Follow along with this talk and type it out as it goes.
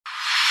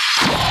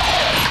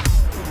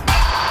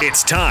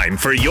It's time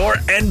for your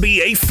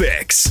NBA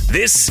fix.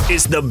 This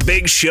is the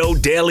Big Show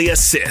Daily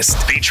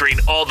Assist, featuring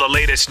all the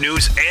latest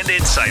news and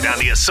insight on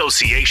the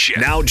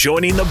association. Now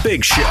joining the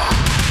Big Show,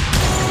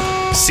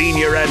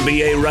 senior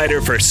NBA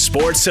writer for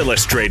Sports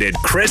Illustrated,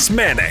 Chris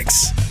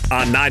Mannix,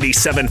 on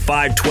 97.5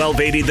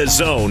 1280 The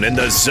Zone and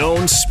the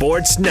Zone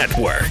Sports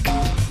Network.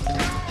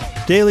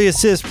 Daily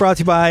Assist brought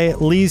to you by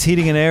Lee's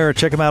Heating and Air.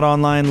 Check them out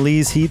online,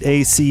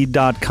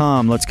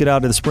 leesheatac.com. Let's get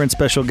out to the Sprint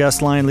special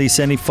guest line. Lease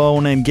any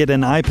phone and get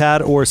an iPad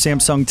or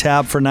Samsung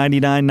Tab for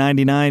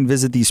 $99.99.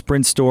 Visit the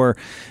Sprint store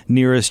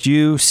nearest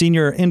you.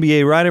 Senior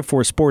NBA writer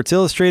for Sports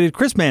Illustrated,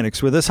 Chris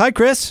Mannix, with us. Hi,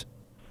 Chris.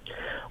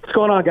 What's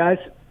going on, guys?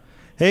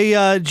 Hey,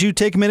 did you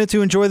take a minute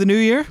to enjoy the new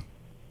year?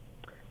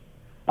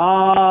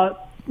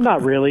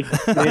 Not really.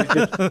 I mean, it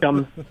just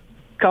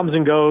comes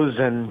and goes,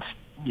 and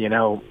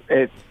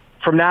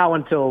from now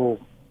until,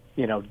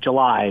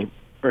 July,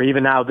 or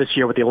even now this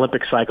year with the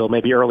Olympic cycle,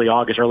 maybe early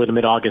to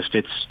mid-August,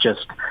 it's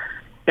just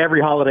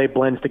every holiday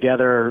blends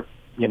together.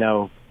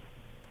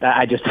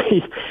 I just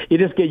you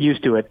just get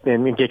used to it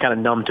and get kind of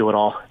numb to it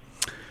all.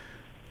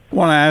 I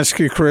want to ask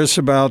you, Chris,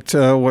 about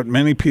what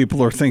many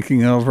people are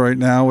thinking of right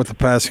now with the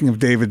passing of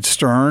David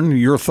Stern.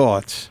 Your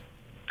thoughts?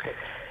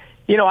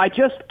 I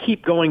just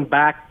keep going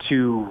back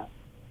to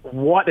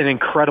what an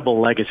incredible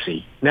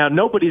legacy. Now,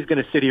 nobody's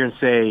going to sit here and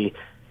say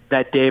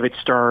that David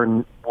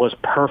Stern was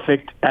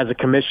perfect as a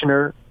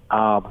commissioner.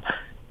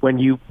 When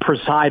you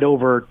preside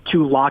over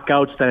two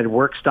lockouts that had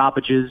work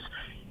stoppages,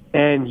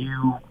 and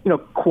you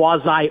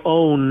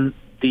quasi-own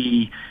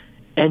the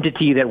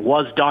entity that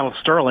was Donald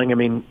Sterling. I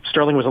mean,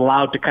 Sterling was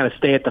allowed to kind of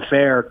stay at the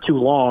fair too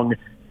long,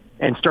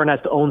 and Stern has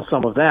to own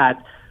some of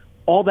that.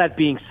 All that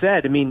being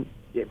said, I mean,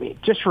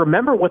 just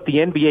remember what the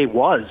NBA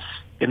was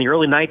in the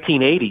early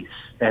 1980s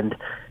and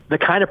the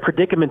kind of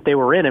predicament they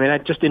were in. I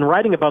mean, in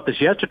writing about this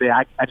yesterday,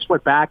 I just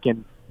went back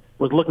and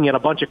was looking at a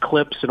bunch of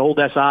clips and old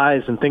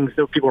SIs and things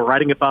that people were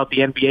writing about the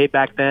NBA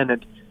back then,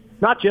 and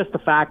not just the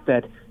fact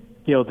that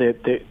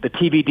the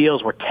TV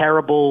deals were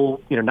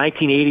terrible.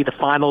 1980, the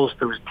finals,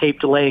 there was tape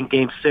delay in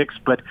Game 6,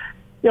 but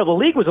the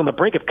league was on the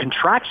brink of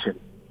contraction.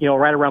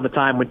 Right around the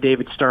time when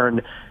David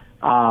Stern,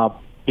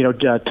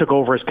 took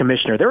over as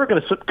commissioner, they were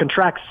going to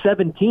contract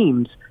 7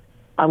 teams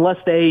unless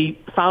they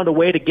found a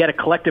way to get a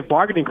collective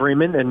bargaining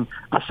agreement and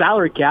a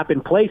salary cap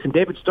in place. And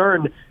David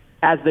Stern,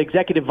 as the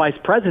executive vice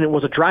president,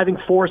 was a driving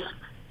force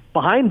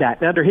behind that.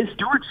 And under his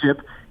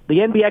stewardship, the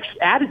NBA actually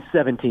added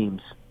 7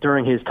 teams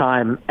during his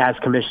time as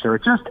commissioner.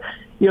 It's just,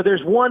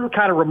 there's one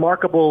kind of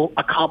remarkable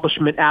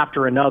accomplishment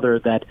after another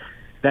that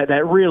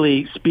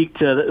really speak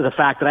to the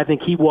fact that I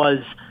think he was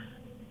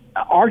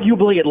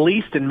arguably, at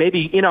least, and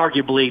maybe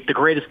inarguably, the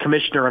greatest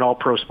commissioner in all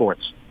pro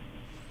sports.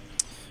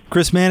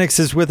 Chris Mannix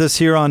is with us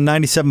here on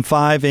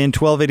 97.5 and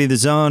 1280 The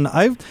Zone.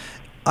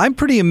 I'm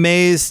pretty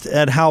amazed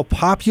at how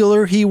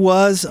popular he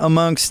was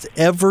amongst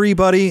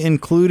everybody,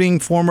 including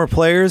former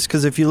players,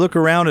 because if you look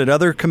around at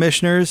other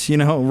commissioners,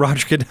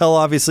 Roger Goodell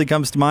obviously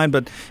comes to mind,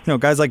 but,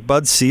 guys like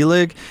Bud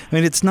Selig, I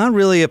mean, it's not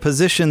really a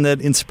position that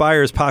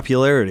inspires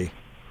popularity.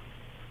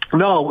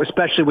 No,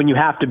 especially when you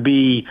have to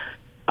be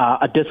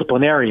a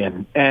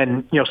disciplinarian.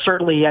 And,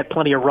 certainly he had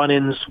plenty of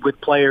run-ins with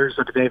players.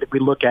 So today we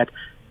look at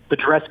the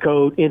dress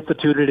code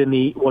instituted in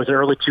the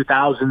early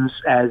 2000s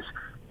as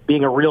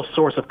being a real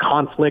source of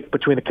conflict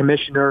between the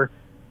commissioner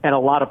and a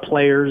lot of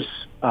players,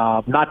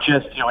 not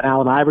just, an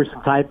Allen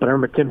Iverson type, but I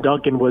remember Tim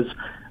Duncan was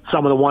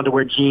some of the one to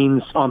wear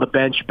jeans on the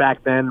bench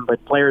back then,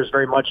 but players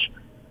very much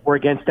were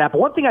against that. But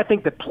one thing I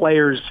think that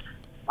players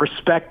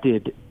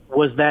respected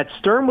was that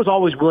Stern was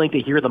always willing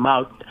to hear them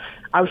out.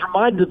 I was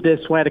reminded of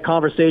this when I had a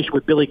conversation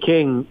with Billy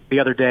King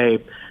the other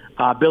day.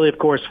 Billy, of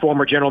course,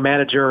 former general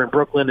manager in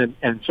Brooklyn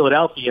and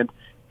Philadelphia. And,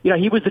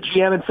 he was the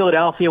GM in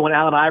Philadelphia when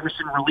Allen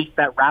Iverson released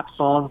that rap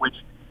song, which,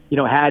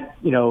 had,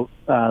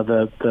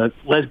 the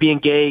lesbian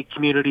gay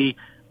community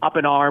up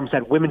in arms,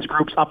 had women's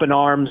groups up in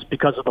arms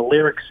because of the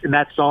lyrics in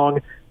that song.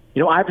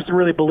 Iverson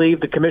really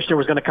believed the commissioner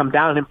was going to come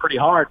down on him pretty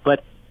hard,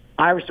 but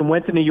Iverson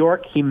went to New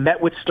York. He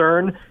met with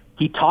Stern.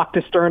 He talked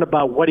to Stern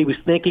about what he was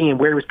thinking and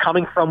where he was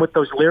coming from with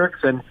those lyrics,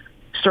 and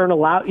Stern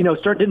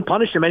didn't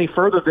punish him any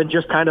further than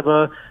just kind of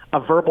a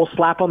verbal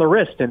slap on the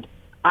wrist. And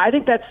I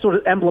think that's sort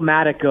of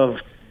emblematic of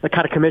the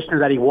kind of commissioner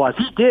that he was.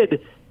 He did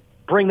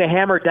bring the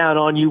hammer down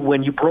on you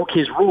when you broke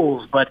his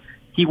rules, but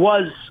he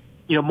was,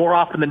 more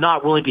often than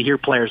not willing to hear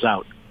players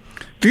out.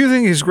 Do you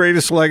think his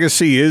greatest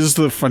legacy is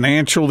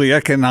the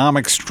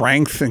economic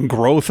strength and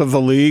growth of the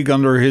league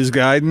under his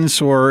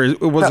guidance, or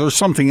was there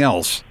something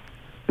else?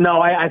 No,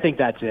 I think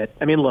that's it.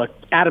 I mean, look,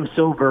 Adam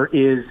Silver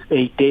is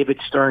a David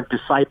Stern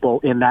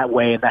disciple in that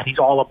way, and that he's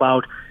all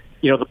about,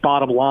 the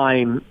bottom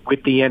line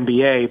with the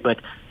NBA.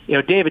 But,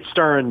 David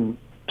Stern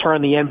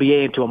turned the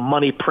NBA into a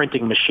money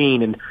printing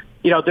machine. And,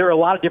 there are a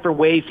lot of different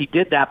ways he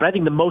did that. But I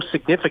think the most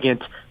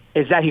significant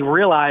is that he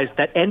realized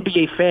that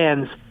NBA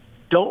fans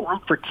don't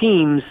root for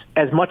teams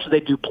as much as they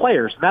do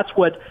players. And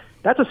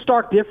that's a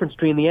stark difference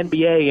between the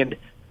NBA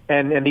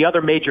and the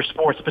other major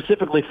sports,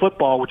 specifically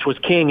football, which was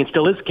king and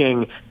still is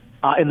king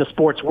in the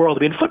sports world.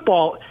 I mean,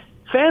 football,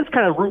 fans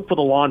kind of root for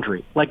the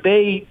laundry. Like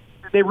they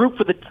they root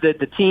for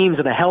the teams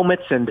and the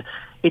helmets, and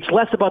it's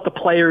less about the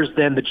players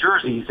than the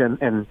jerseys.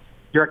 And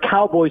you're a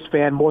Cowboys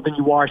fan more than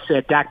you are, say,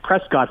 a Dak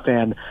Prescott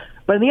fan.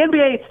 But in the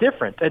NBA, it's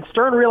different. And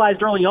Stern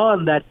realized early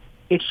on that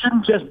it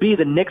shouldn't just be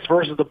the Knicks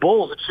versus the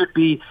Bulls. It should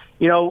be,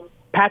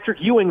 Patrick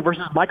Ewing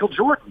versus Michael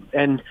Jordan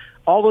and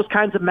all those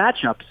kinds of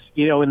matchups,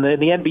 in the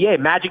NBA.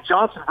 Magic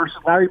Johnson versus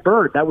Larry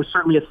Bird. That was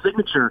certainly a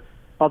signature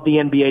of the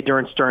NBA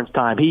during Stern's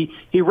time.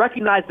 He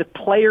recognized that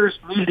players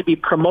needed to be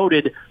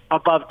promoted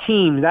above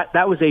teams.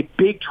 That was a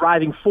big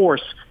driving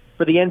force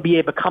for the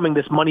NBA becoming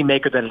this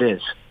moneymaker that it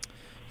is.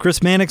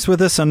 Chris Mannix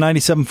with us on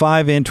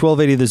 97.5 and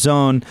 1280 The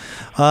Zone.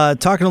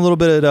 Talking a little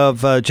bit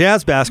of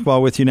Jazz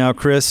basketball with you now,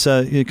 Chris.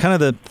 Kind of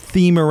the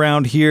theme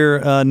around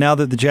here, now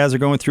that the Jazz are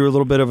going through a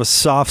little bit of a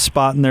soft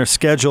spot in their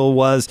schedule,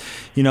 was,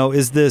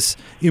 is this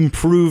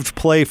improved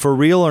play for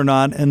real or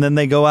not? And then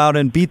they go out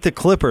and beat the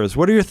Clippers.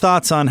 What are your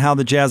thoughts on how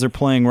the Jazz are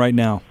playing right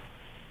now?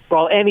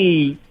 Well,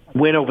 any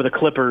win over the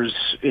Clippers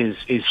is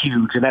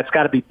huge, and that's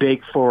got to be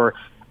big for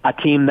a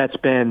team that's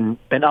been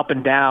up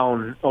and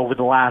down over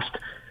the last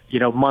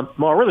month,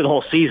 well, really the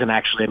whole season,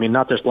 actually. I mean,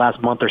 not this last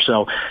month or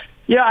so.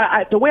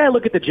 Yeah, the way I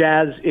look at the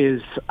Jazz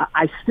is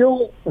I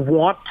still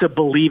want to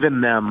believe in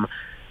them,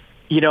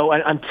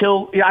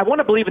 I want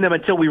to believe in them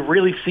until we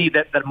really see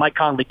that Mike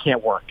Conley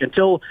can't work,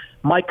 until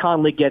Mike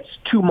Conley gets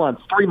 2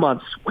 months, 3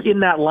 months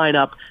in that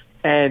lineup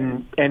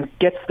and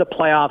gets the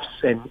playoffs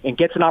and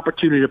gets an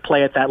opportunity to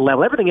play at that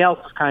level. Everything else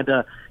is kind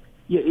of,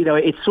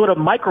 it's sort of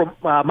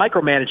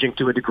micromanaging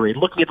to a degree,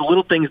 looking at the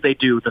little things they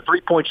do, the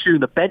three-point shooting,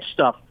 the bench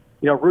stuff.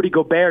 Rudy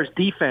Gobert's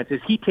defense,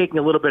 is he taking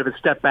a little bit of a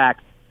step back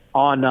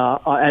on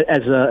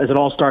as an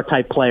all-star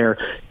type player?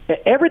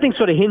 Everything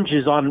sort of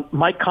hinges on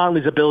Mike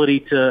Conley's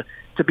ability to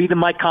be the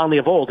Mike Conley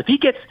of old. If he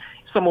gets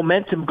some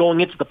momentum going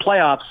into the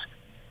playoffs,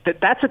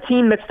 that's a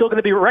team that's still going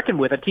to be reckoned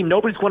with, a team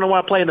nobody's going to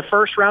want to play in the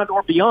first round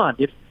or beyond.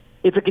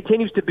 If it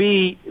continues to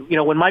be,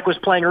 when Mike was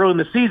playing early in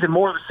the season,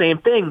 more of the same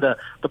thing, the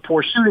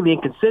poor shooting, the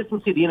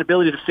inconsistency, the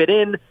inability to fit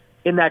in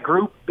that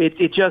group,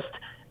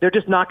 they're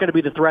just not going to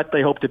be the threat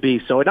they hope to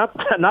be. So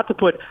not to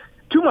put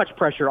too much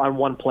pressure on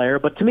one player,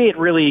 but to me it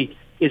really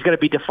is going to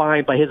be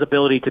defined by his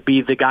ability to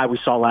be the guy we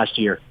saw last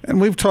year.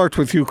 And we've talked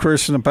with you,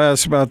 Chris, in the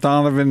past about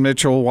Donovan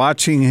Mitchell,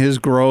 watching his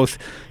growth.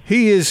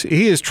 He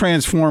is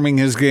transforming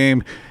his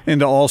game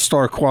into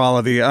all-star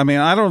quality. I mean,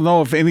 I don't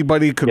know if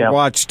anybody could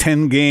watch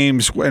 10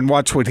 games and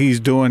watch what he's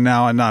doing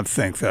now and not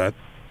think that.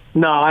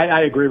 No, I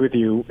agree with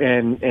you,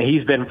 and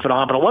he's been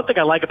phenomenal. One thing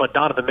I like about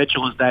Donovan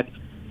Mitchell is that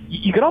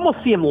you can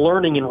almost see him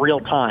learning in real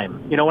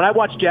time. When I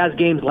watched Jazz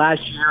games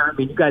last year, I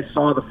mean, you guys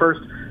saw the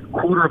first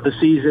quarter of the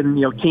season,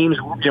 teams,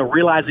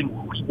 realizing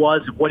who he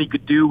was and what he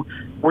could do.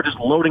 We're just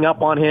loading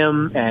up on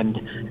him and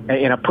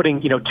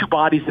putting, two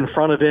bodies in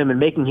front of him and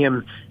making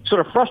him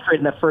sort of frustrated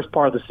in that first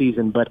part of the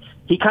season. But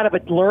he kind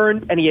of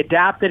learned and he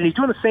adapted, and he's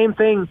doing the same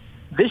thing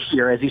this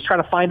year as he's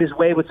trying to find his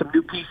way with some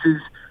new pieces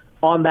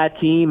on that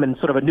team and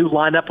sort of a new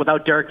lineup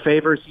without Derek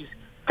Favors. He's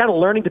kind of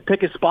learning to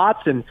pick his spots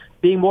and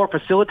being more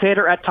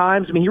facilitator at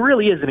times. I mean, he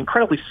really is an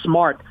incredibly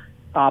smart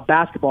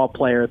basketball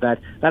player that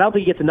I don't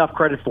think he gets enough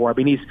credit for. I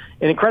mean, he's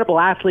an incredible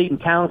athlete and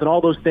talent and all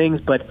those things,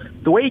 but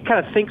the way he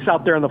kind of thinks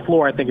out there on the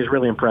floor, I think, is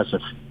really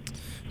impressive.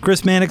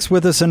 Chris Mannix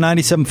with us on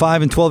 97.5 and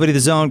 1280 The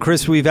Zone.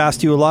 Chris, we've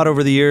asked you a lot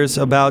over the years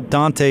about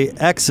Dante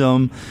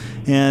Exum,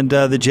 and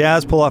the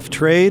Jazz pull off a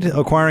trade,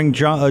 acquiring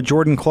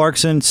Jordan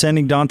Clarkson,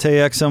 sending Dante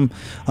Exum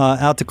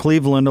out to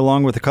Cleveland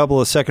along with a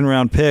couple of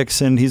second-round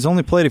picks, and he's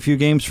only played a few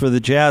games for the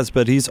Jazz,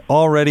 but he's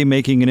already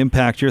making an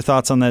impact. Your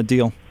thoughts on that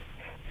deal?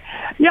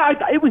 Yeah,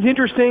 it was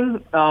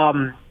interesting.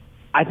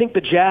 I think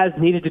the Jazz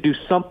needed to do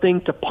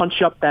something to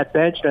punch up that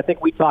bench, and I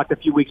think we talked a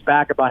few weeks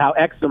back about how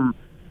Exum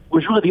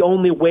was really the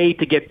only way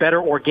to get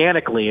better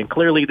organically, and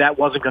clearly that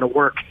wasn't going to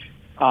work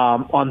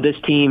on this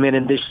team and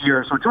in this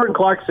year. So Jordan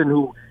Clarkson,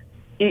 who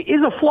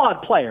is a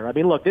flawed player. I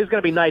mean, look, there's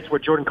going to be nights where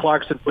Jordan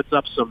Clarkson puts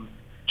up some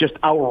just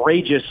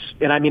outrageous,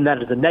 and I mean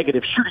that as a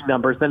negative, shooting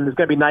numbers. Then there's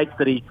going to be nights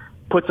that he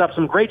puts up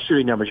some great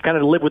shooting numbers. You kind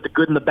of live with the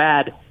good and the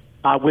bad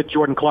with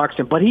Jordan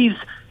Clarkson. But he's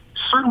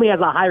certainly has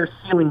a higher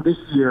ceiling this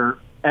year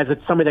as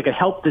it's somebody that could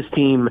help this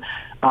team,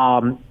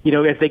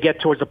 if they get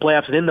towards the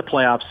playoffs and in the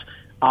playoffs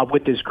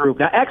with this group.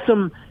 Now,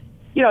 Exum,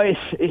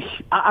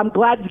 I'm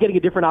glad he's getting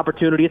a different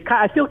opportunity.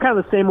 I feel kind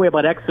of the same way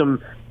about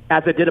Exum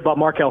as I did about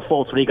Markelle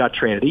Fultz when he got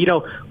traded.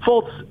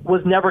 Fultz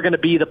was never going to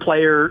be the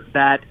player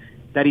that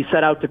he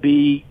set out to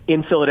be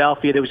in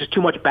Philadelphia. There was just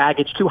too much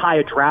baggage, too high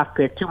a draft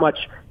pick, too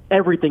much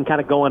everything kind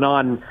of going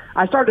on.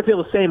 I started to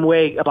feel the same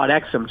way about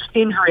Exum, just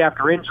injury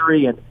after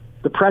injury and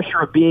the pressure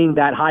of being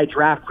that high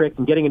draft pick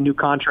and getting a new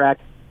contract.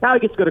 Now he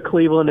gets to go to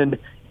Cleveland, and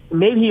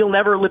maybe he'll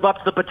never live up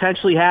to the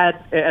potential he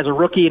had as a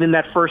rookie and in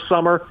that first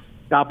summer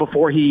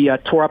before he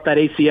tore up that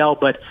ACL,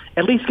 but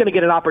at least going to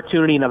get an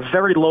opportunity in a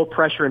very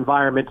low-pressure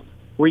environment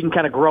where he can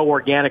kind of grow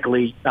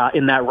organically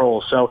in that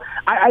role. So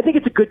I think I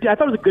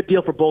thought it was a good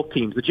deal for both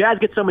teams. The Jazz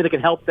get somebody that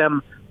can help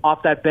them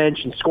off that bench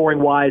and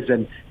scoring-wise,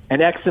 and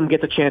and Exum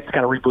gets a chance to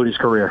kind of reboot his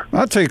career.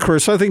 I'll tell you,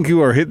 Chris, I think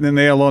you are hitting the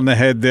nail on the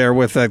head there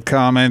with that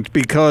comment,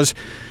 because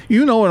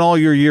in all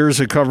your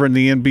years of covering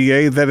the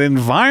NBA, that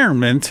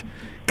environment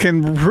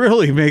can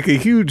really make a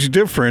huge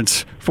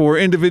difference for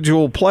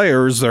individual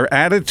players, their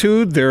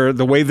attitude,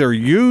 the way they're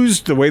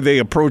used, the way they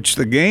approach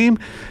the game.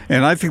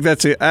 And I think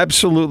that's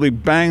absolutely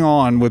bang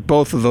on with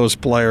both of those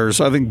players.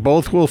 I think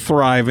both will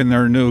thrive in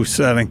their new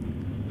setting.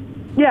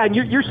 Yeah, and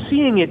you're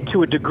seeing it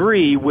to a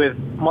degree with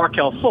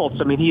Markelle Fultz.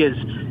 I mean,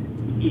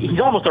 he's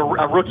almost a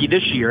rookie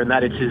this year in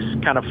that it's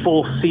his kind of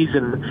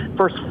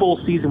first full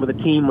season with a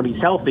team when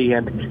he's healthy,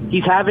 and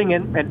he's having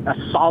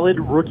a solid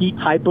rookie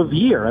type of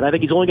year. And I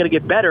think he's only going to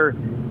get better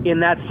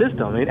in that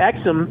system. I mean,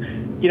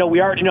 Exum, we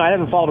already know, I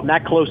haven't followed him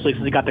that closely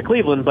since he got to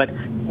Cleveland, but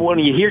when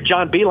you hear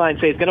John Beilein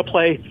say he's going to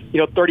play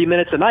 30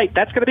 minutes a night,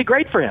 that's going to be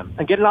great for him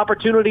and get an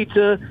opportunity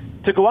to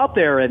go out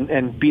there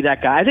and be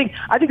that guy.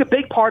 I think a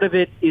big part of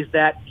it is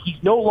that he's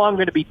no longer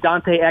going to be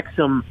Dante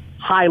Exum,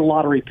 high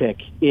lottery pick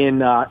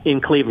in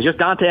Cleveland. Just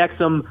Dante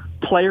Exum,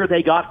 player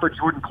they got for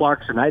Jordan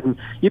Clarkson. And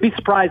you'd be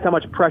surprised how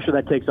much pressure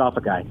that takes off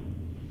a guy.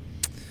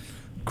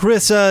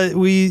 Chris,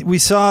 we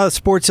saw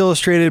Sports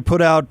Illustrated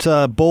put out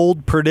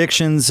bold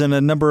predictions, and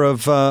a number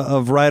of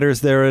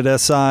writers there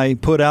at SI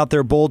put out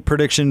their bold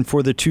prediction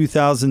for the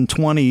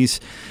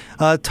 2020s.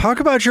 Talk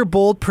about your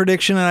bold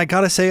prediction, and I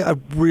got to say, I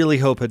really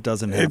hope it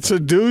doesn't happen. It's a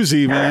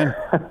doozy, man.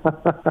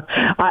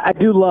 I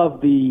do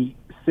love the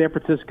San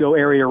Francisco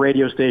area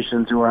radio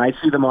stations where I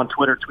see them on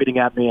Twitter tweeting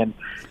at me and,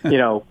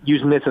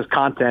 using this as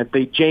content.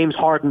 The James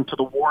Harden to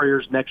the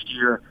Warriors next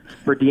year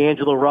for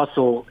D'Angelo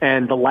Russell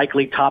and the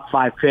likely top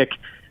 5 pick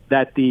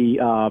that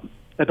the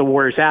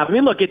Warriors have. I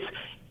mean, look,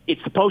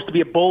 it's supposed to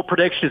be a bold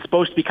prediction. It's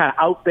supposed to be kind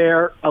of out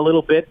there a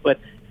little bit, but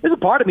there's a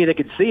part of me that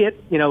could see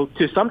it,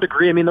 to some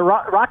degree. I mean, the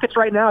Rockets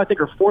right now, I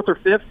think, are 4th or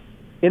 5th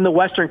in the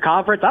Western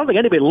Conference. I don't think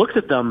anybody looks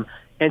at them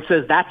and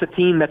says that's a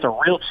team that's a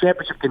real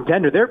championship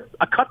contender. They're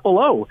a cut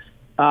below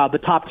the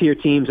top-tier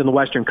teams in the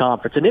Western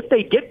Conference. And if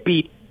they get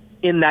beat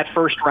in that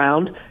first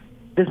round,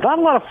 there's not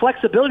a lot of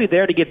flexibility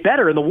there to get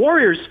better. And the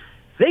Warriors,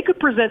 they could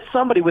present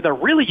somebody with a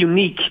really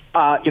unique,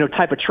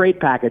 type of trade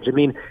package. I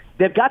mean,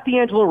 they've got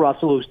D'Angelo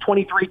Russell, who's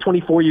 23,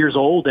 24 years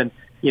old and,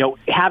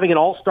 having an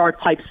all-star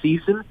type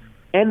season.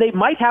 And they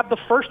might have the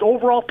first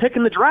overall pick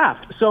in the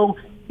draft. So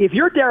if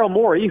you're Daryl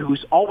Morey,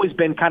 who's always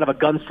been kind of a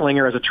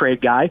gunslinger as a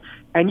trade guy,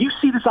 and you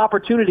see this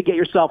opportunity to get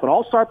yourself an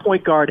all-star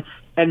point guard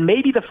and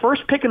maybe the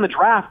first pick in the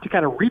draft to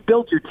kind of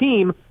rebuild your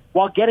team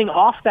while getting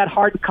off that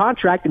hard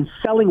contract and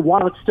selling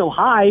while it's still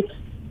high,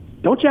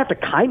 don't you have to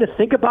kind of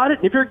think about it?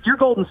 And if you're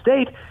Golden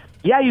State,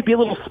 yeah, you'd be a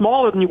little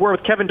smaller than you were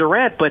with Kevin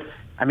Durant, but,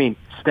 I mean,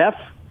 Steph,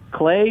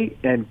 Clay,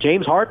 and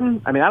James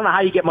Harden, I mean, I don't know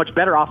how you get much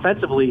better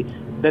offensively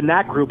than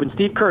that group. And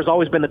Steve Kerr's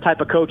always been the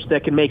type of coach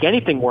that can make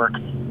anything work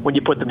when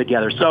you put them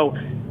together. So,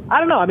 I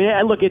don't know. I mean,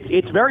 look,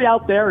 it's very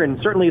out there, and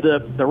certainly the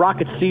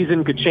Rockets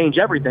season could change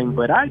everything,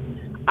 but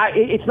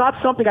it's not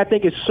something I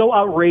think is so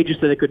outrageous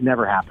that it could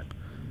never happen.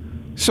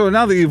 So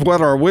now that you've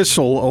wet our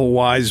whistle, oh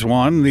wise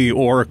one, the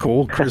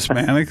Oracle, Chris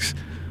Mannix,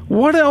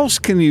 what else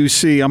can you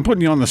see? I'm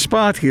putting you on the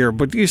spot here,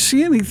 but do you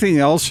see anything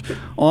else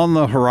on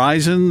the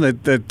horizon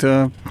that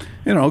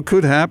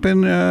could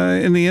happen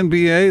in the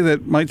NBA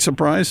that might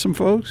surprise some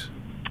folks?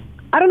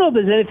 I don't know if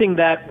there's anything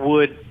that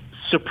would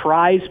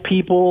surprise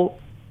people.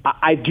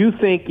 I do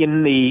think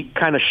in the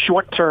kind of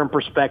short-term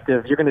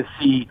perspective, you're going to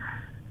see,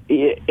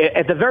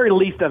 at the very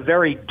least, a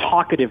very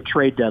talkative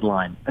trade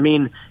deadline. I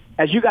mean,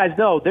 as you guys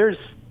know, there's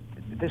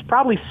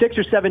probably 6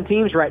 or 7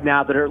 teams right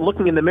now that are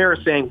looking in the mirror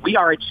saying, we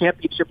are a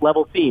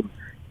championship-level team.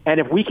 And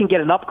if we can get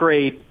an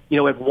upgrade,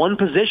 at one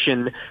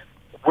position,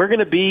 we're going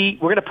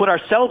to put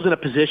ourselves in a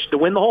position to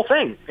win the whole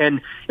thing.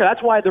 And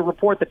that's why the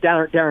report that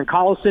Darren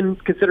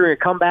Collison, considering a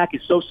comeback,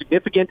 is so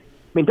significant.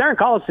 I mean, Darren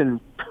Collison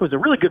was a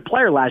really good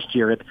player last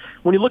year.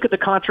 When you look at the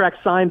contract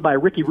signed by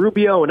Ricky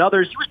Rubio and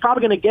others, he was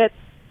probably going to get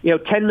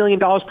 $10 million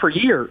per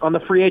year on the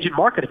free agent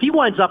market. If he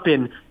winds up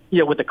in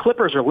with the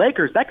Clippers or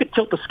Lakers, that could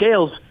tilt the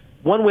scales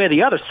one way or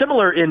the other.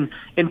 Similar in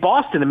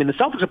Boston. I mean, the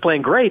Celtics are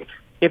playing great.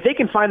 If they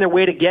can find their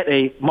way to get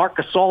a Marc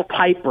Gasol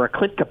type or a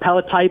Clint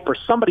Capella type or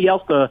somebody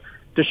else to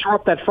shore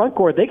up that front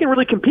court, they can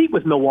really compete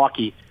with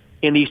Milwaukee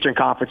in the Eastern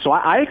Conference. So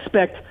I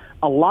expect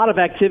a lot of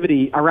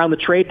activity around the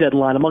trade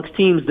deadline amongst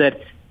teams that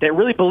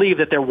really believe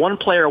that they're one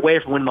player away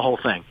from winning the whole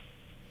thing.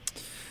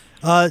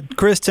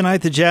 Chris, tonight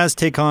the Jazz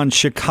take on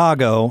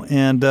Chicago,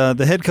 and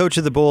the head coach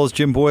of the Bulls,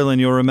 Jim Boylan,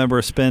 you'll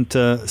remember, spent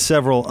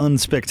several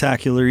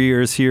unspectacular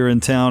years here in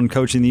town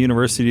coaching the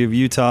University of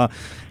Utah.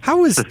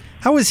 How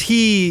is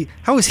he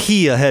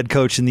a head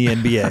coach in the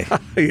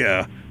NBA?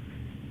 Yeah,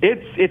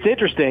 it's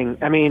interesting.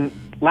 I mean,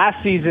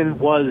 last season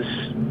was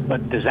a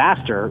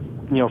disaster,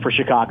 for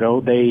Chicago.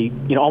 They,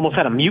 almost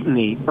had a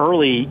mutiny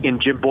early in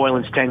Jim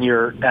Boylan's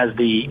tenure as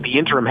the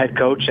interim head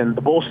coach, and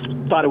the Bulls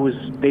thought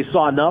they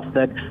saw enough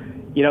that,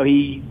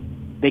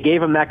 they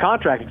gave him that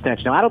contract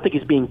extension. Now, I don't think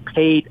he's being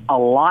paid a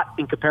lot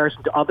in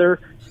comparison to other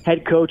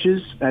head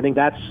coaches. I think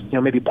that's,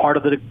 maybe part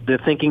of the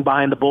thinking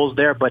behind the Bulls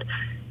there, but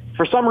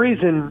for some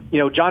reason,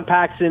 John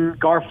Paxson,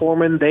 Gar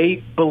Forman,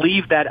 they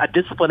believe that a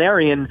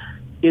disciplinarian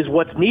is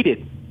what's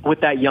needed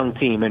with that young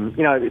team. And,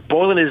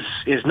 Boylan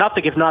is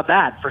nothing if not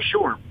that, for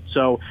sure.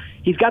 So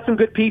he's got some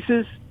good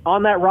pieces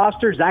on that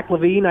roster. Zach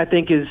LaVine, I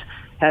think, has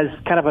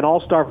kind of an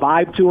all-star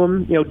vibe to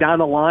him, down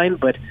the line.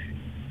 But,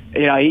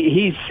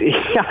 he's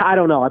I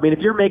don't know. I mean, if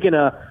you're making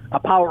a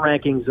power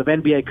rankings of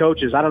NBA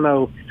coaches, I don't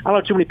know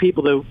too many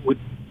people that would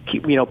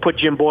put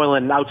Jim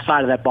Boylan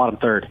outside of that bottom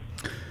third.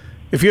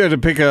 If you had to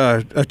pick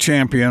a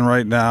champion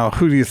right now,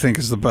 who do you think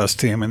is the best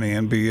team in the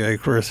NBA,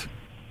 Chris?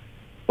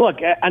 Look,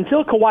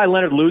 until Kawhi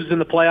Leonard loses in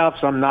the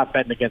playoffs, I'm not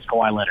betting against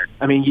Kawhi Leonard.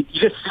 I mean, you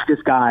just see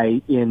this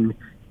guy in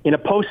a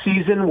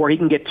postseason where he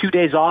can get 2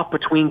 days off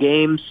between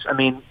games. I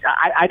mean,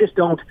 I just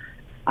don't.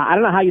 I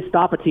don't know how you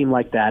stop a team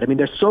like that. I mean,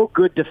 they're so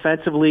good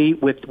defensively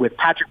with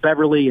Patrick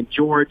Beverley and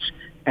George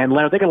and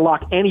Leonard. They can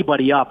lock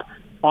anybody up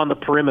on the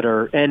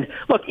perimeter. And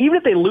look, even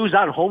if they lose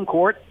out at home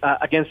court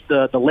against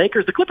the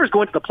Lakers, the Clippers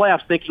go into the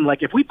playoffs thinking,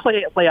 like, if we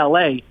play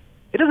LA,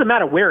 it doesn't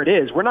matter where it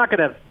is. We're not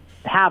going to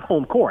have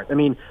home court. I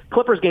mean,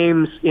 Clippers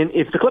games,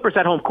 if the Clippers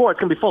had home court,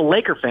 it's going to be full of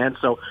Laker fans.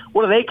 So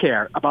what do they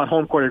care about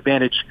home court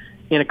advantage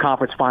in a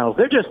conference finals?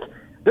 They're just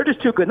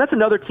too good. And that's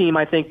another team,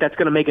 I think, that's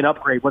going to make an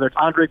upgrade, whether it's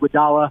Andre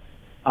Iguodala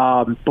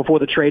before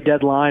the trade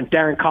deadline,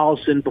 Darren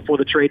Collison before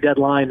the trade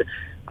deadline.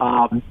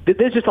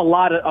 There's just a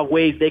lot of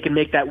ways they can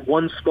make that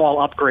one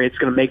small upgrade. It's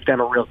going to make them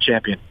a real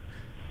champion.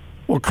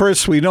 Well,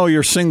 Chris, we know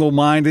you're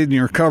single-minded in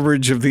your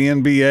coverage of the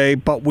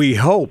NBA, but we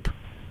hope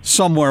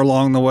somewhere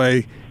along the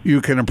way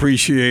you can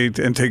appreciate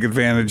and take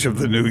advantage of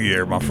the new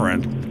year, my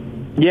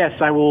friend. Yes,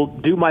 I will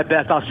do my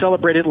best. I'll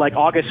celebrate it like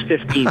August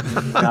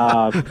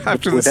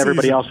 15th with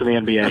everybody else in the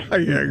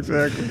NBA. Yeah,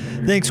 exactly.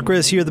 Thanks,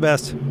 Chris. You're the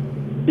best.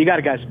 You got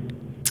it, guys.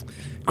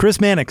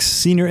 Chris Mannix,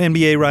 senior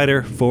NBA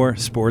writer for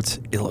Sports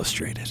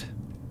Illustrated.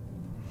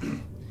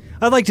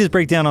 I'd like to just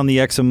break down on the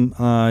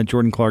Exum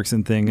Jordan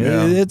Clarkson thing.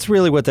 Yeah. It's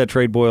really what that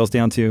trade boils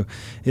down to,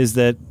 is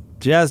that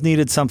Jazz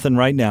needed something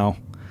right now.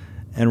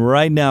 And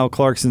right now,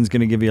 Clarkson's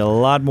going to give you a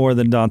lot more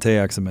than Dante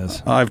Exum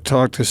is. I've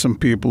talked to some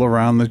people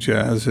around the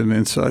Jazz and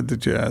inside the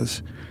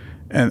Jazz,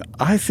 and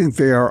I think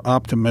they are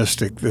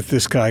optimistic that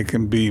this guy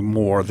can be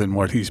more than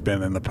what he's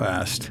been in the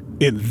past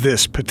in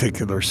this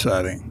particular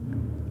setting.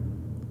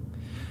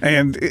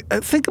 And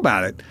think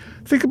about it.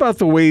 Think about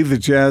the way the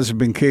Jazz have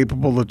been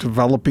capable of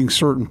developing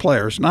certain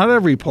players. Not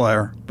every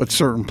player, but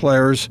certain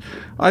players.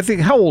 I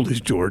think, how old is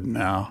Jordan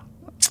now?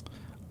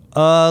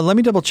 Let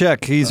me double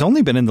check. He's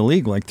only been in the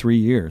league like 3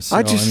 years. So,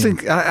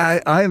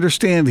 I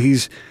understand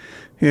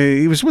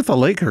he was with the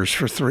Lakers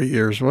for 3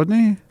 years, wasn't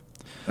he?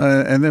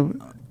 And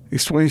then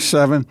he's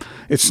 27.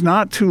 It's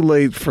not too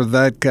late for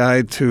that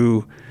guy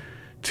to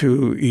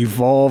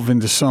evolve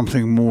into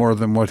something more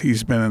than what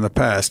he's been in the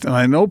past. And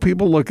I know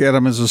people look at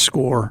him as a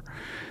scorer,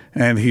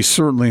 and he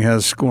certainly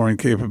has scoring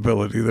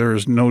capability. There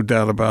is no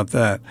doubt about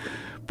that.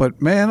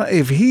 But man,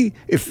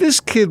 if this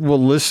kid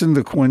will listen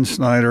to Quinn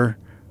Snyder,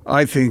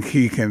 I think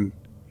he can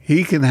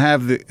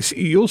have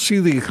you'll see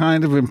the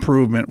kind of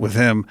improvement with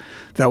him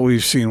that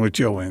we've seen with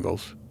Joe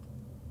Ingles.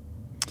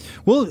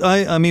 Well,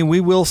 I mean,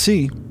 we will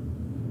see.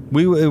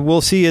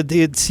 We'll see.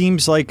 It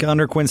seems like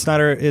under Quinn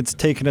Snyder, it's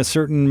taken a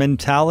certain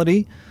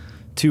mentality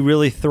to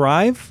really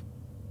thrive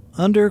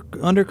under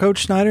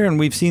Coach Snyder, and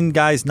we've seen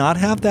guys not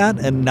have that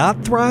and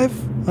not thrive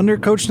under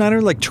Coach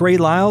Snyder. Like Trey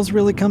Lyles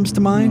really comes to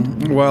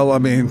mind. Well, I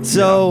mean,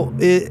 so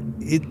yeah.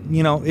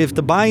 If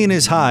the buy-in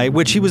is high,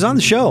 which he was on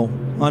the show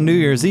on New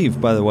Year's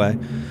Eve, by the way,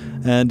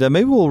 and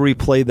maybe we'll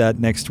replay that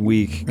next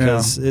week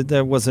because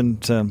that was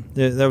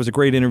a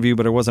great interview,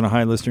 but it wasn't a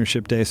high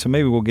listenership day, so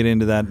maybe we'll get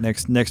into that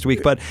next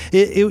week. But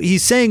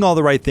he's saying all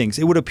the right things.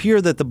 It would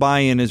appear that the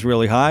buy-in is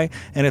really high,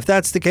 and if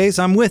that's the case,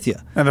 I'm with you.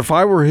 And if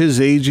I were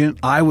his agent,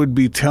 I would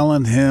be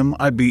telling him,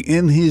 I'd be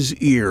in his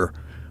ear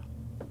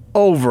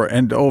over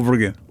and over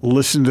again,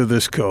 listen to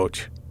this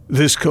coach.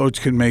 This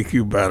coach can make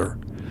you better.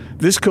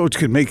 This coach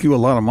can make you a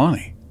lot of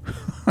money.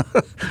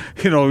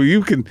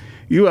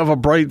 You have a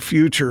bright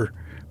future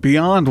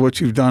beyond what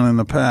you've done in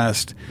the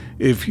past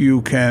if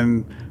you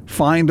can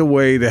find a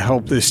way to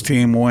help this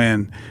team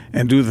win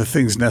and do the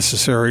things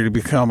necessary to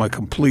become a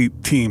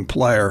complete team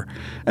player.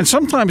 And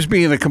sometimes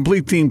being a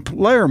complete team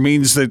player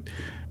means that,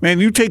 man,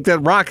 you take that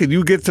rock and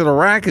you get to the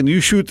rack and you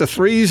shoot the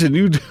threes and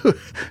you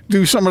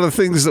do some of the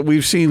things that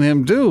we've seen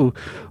him do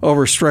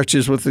over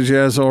stretches with the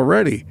Jazz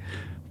already.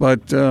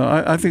 But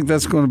I think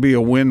that's going to be a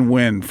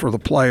win-win for the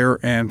player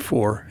and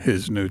for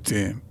his new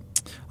team.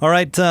 All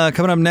right,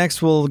 coming up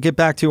next, we'll get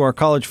back to our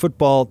college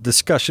football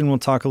discussion. We'll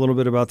talk a little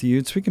bit about the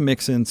Utes. We can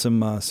mix in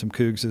some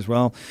Cougs as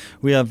well.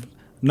 We have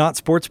Not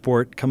Sports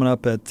Sport coming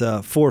up at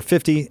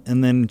 4:50,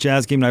 and then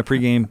Jazz Game Night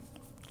pregame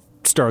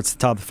starts at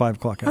the top of the 5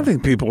 o'clock hour. I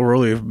think people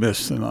really have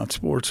missed the Not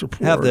Sports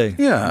Report. Have they?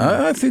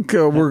 Yeah, I think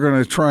we're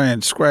going to try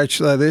and scratch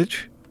that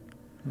itch.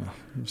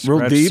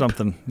 Real deep.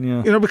 Something,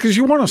 yeah. Because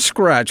you want to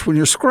scratch. When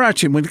you're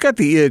scratching, when you got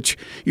the itch,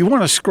 you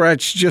want to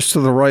scratch just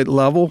to the right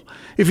level.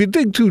 If you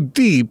dig too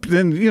deep,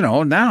 then,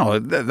 now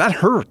that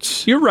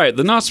hurts. You're right.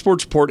 The Not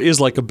Sports Report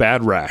is like a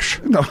bad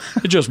rash. No.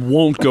 It just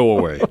won't go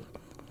away.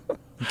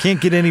 You can't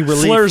get any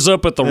relief. Flares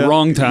up at the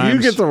wrong times.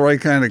 You get the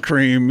right kind of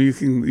cream, you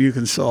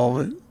can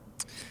solve it.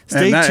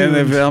 Stay tuned.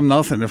 And if I'm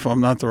nothing if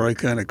I'm not the right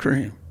kind of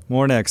cream.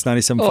 More next,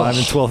 97.5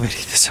 and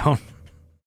 1280 The Zone.